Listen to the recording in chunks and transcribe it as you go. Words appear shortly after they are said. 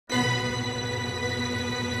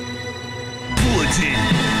Washington,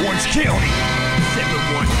 Orange County,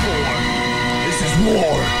 714. This is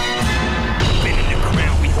war. Been in the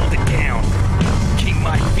crown, we hold it down. King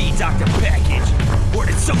Mike V, Dr. Package, Word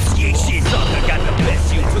Association. Sucker got the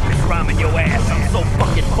best, you took this rhyme in your ass. I'm so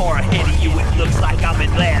fucking far ahead of you, it looks like I'm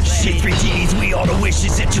in last. Shit, 3 genies, we all the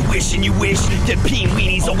wishes that you wish and you wish. The peen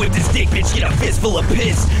weenies, I'll whip this dick, bitch, get a fistful of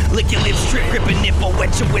piss. Lick your lips, strip, grip a nipple,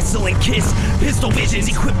 wet your whistle and kiss. Pistol visions,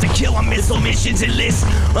 equipped to kill on missile missions and lists.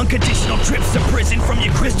 Unconditional trips to prison from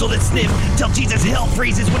your crystal that sniff. Tell Jesus hell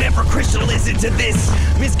freezes whatever crystal is into this.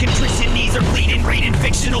 Miscontrition, knees are bleeding, reading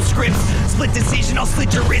fictional scripts. Split decision, I'll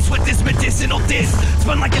slit your wrist with this medicinal disc.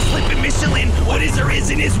 Spun like a slip in Michelin, what is or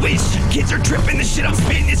isn't his wish. Kids are tripping, the shit I'm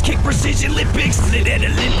spitting is kick precision Olympics. Lit at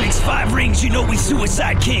Olympics, 5 rings, you know we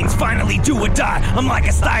suicide kings. Finally do or die, I'm like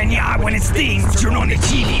a sty in your eye when it stings. Turn on the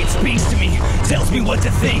TV, it speaks to me, tells me what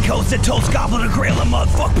to think. Host a toast, gobble a grail, a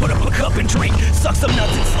motherfucker, put up a cup and drink. Suck some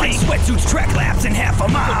nuts and sling, sweatsuits, track laps in half a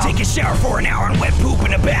mile. Take a shower for an hour and wet poop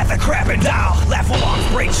in a bath of crap and dial. Laugh while arms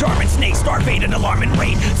break, charming snakes, starvate an alarming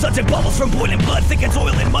rate. Suds and bubbles from boiling blood, thick as oil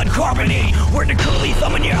and mud carbonate. Word to curly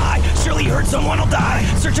thumb in your eye, surely heard someone will die.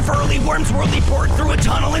 Searching for early worms, worldly port through a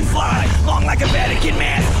tunnel and fly. Long like a Vatican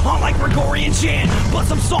mass, on like Gregorian chant. But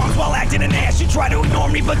some songs while acting an ass, you try to ignore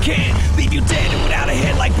me but can't. Leave you dead and without a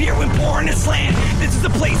head like beer when pouring this land. This is the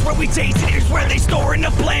place where we taste it, here's where they store in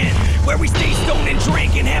the plant. Where we stay stoned and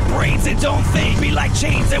drink and have brains that don't think. Be like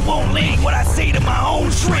chains that won't link, what I say to my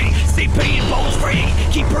own shrink. Stay paying bones for ink,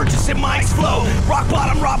 keep purchasing Mike's flow. Rock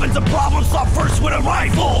bottom Robin's a problem, stop first with a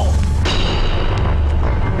rifle.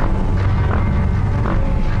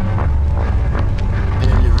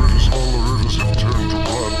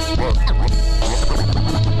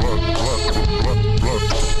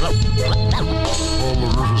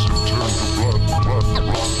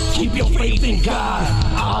 Keep your faith in God,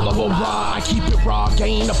 Allah will raw. I keep it raw,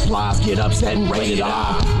 gain applause, get upset and rated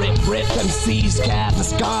R. Rip MCs, cab the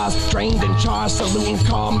scars, trained and charged, saluting,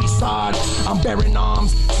 call me Sarge. I'm bearing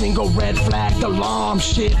arms, single red flag alarm.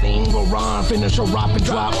 Shit ain't go wrong, finish a rap and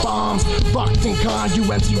drop bombs. Fucked and con,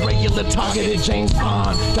 UMC regular targeted James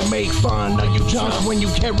Bond. To make fun of you jump when you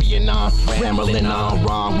carrying on, rambling on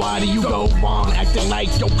wrong. Why do you go wrong, acting like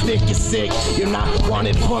your clique is sick? You're not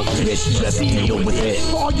wanted punk, bitch, just deal with it.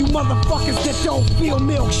 For all you motherfuckers that don't feel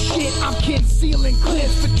milk shit, I'm concealing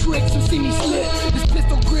clips for tricks who see me slip. This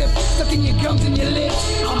pistol grip stuck in your gums and your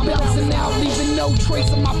lips. I'm bouncing out, leaving no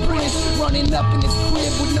trace of my prints. Running up in this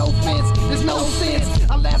crib with no fence, there's no sense.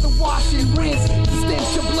 I lather, wash and rinse, the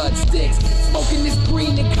stench of blood sticks. Smoking this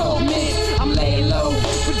green and cold mint. I'm laying low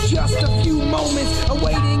for just a few moments,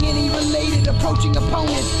 awaiting any related approaching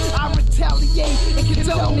opponents. I retaliate and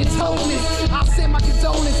condone its wholeness. I send my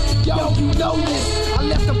condolence, yo, you know this. I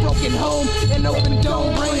left a broken home, an open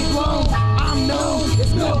dome, brain blown. I'm known,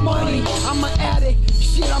 it's milk money, I'm an addict.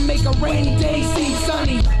 Shit, I make a rainy day seem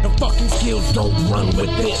sunny. The fucking skills don't run with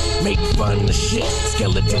it. Make fun of shit.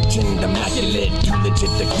 Skeleton chin, immaculate. You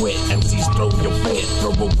legit to quit. MCs throw your fit.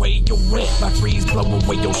 Throw away your rent. My freeze, blow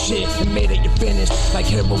away your shit. Admit it, you're finished. Like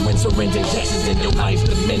heroin, syringe injections in your life's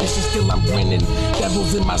diminished. And still I'm grinning.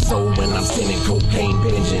 Devils in my soul when I'm sinning. Cocaine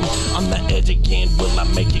binging. On the edge again. Will I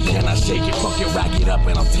make it? Can I shake it? Fuck it, rack it up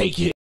and I'll take it.